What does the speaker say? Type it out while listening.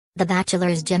The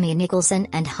Bachelor's Jimmy Nicholson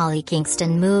and Holly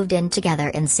Kingston moved in together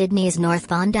in Sydney's North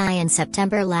Bondi in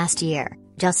September last year,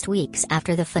 just weeks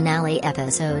after the finale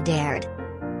episode aired.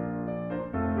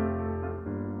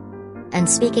 And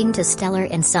speaking to Stellar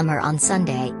in Summer on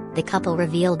Sunday, the couple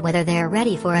revealed whether they're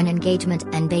ready for an engagement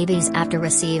and babies after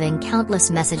receiving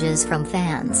countless messages from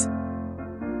fans.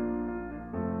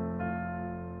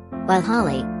 While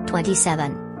Holly,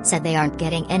 27, said they aren't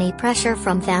getting any pressure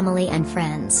from family and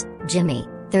friends, Jimmy,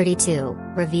 32,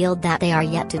 revealed that they are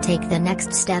yet to take the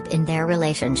next step in their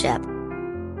relationship.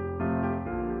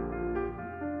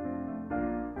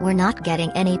 "We're not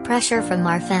getting any pressure from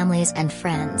our families and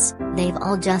friends, they've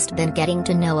all just been getting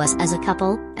to know us as a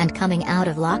couple, and coming out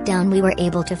of lockdown we were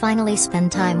able to finally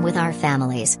spend time with our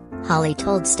families," Holly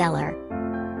told Stellar.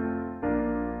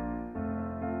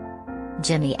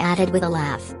 Jimmy added with a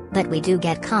laugh, "But we do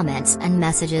get comments and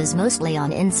messages mostly on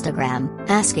Instagram,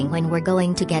 asking when we're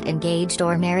going to get engaged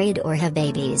or married or have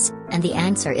babies, and the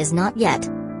answer is not yet."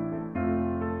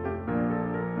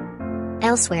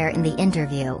 Elsewhere in the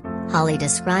interview, Holly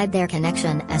described their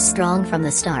connection as strong from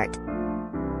the start.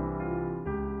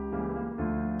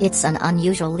 "It's an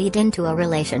unusual lead-in to a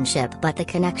relationship, but the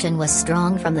connection was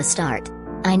strong from the start.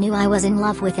 I knew I was in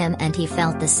love with him and he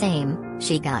felt the same,"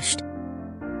 she gushed.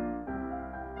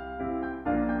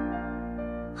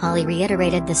 Holly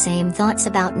reiterated the same thoughts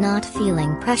about not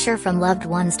feeling pressure from loved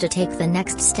ones to take the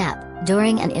next step,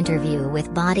 during an interview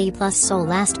with Body Plus Soul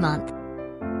last month.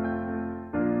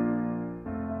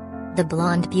 The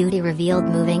blonde beauty revealed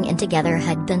moving in together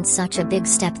had been such a big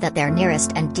step that their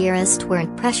nearest and dearest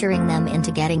weren't pressuring them into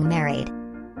getting married.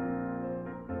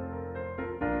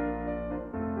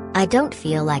 "I don't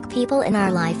feel like people in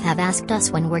our life have asked us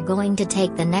when we're going to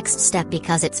take the next step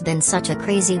because it's been such a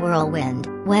crazy whirlwind.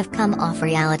 We've come off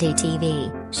reality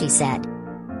TV," she said.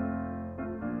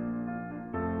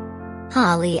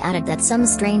 Holly added that some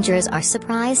strangers are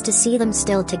surprised to see them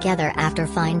still together after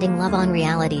finding love on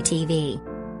reality TV.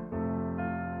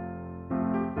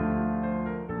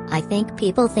 "I think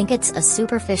people think it's a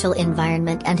superficial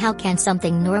environment and how can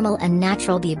something normal and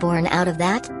natural be born out of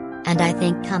that? And I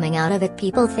think coming out of it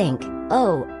people think,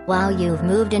 oh, wow, you've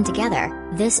moved in together,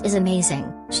 this is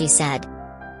amazing," she said.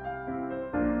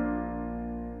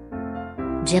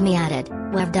 Jimmy added,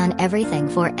 "We've done everything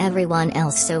for everyone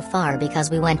else so far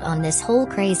because we went on this whole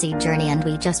crazy journey and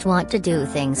we just want to do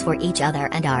things for each other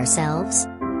and ourselves."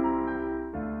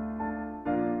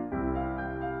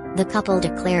 The couple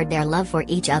declared their love for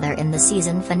each other in the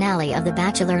season finale of The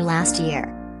Bachelor last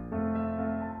year.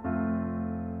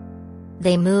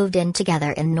 They moved in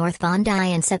together in North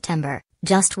Bondi in September,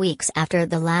 just weeks after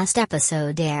the last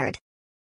episode aired.